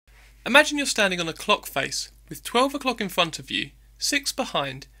Imagine you're standing on a clock face with 12 o'clock in front of you, 6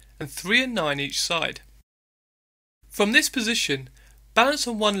 behind and 3 and 9 each side. From this position, balance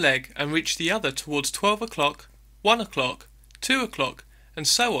on one leg and reach the other towards 12 o'clock, 1 o'clock, 2 o'clock and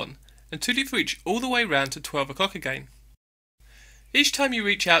so on until you've reached all the way round to 12 o'clock again. Each time you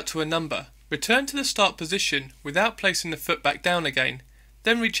reach out to a number, return to the start position without placing the foot back down again,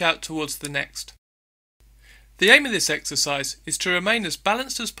 then reach out towards the next. The aim of this exercise is to remain as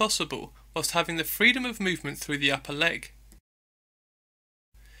balanced as possible whilst having the freedom of movement through the upper leg.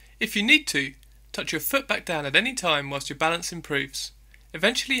 If you need to, touch your foot back down at any time whilst your balance improves,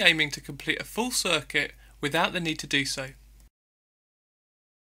 eventually aiming to complete a full circuit without the need to do so.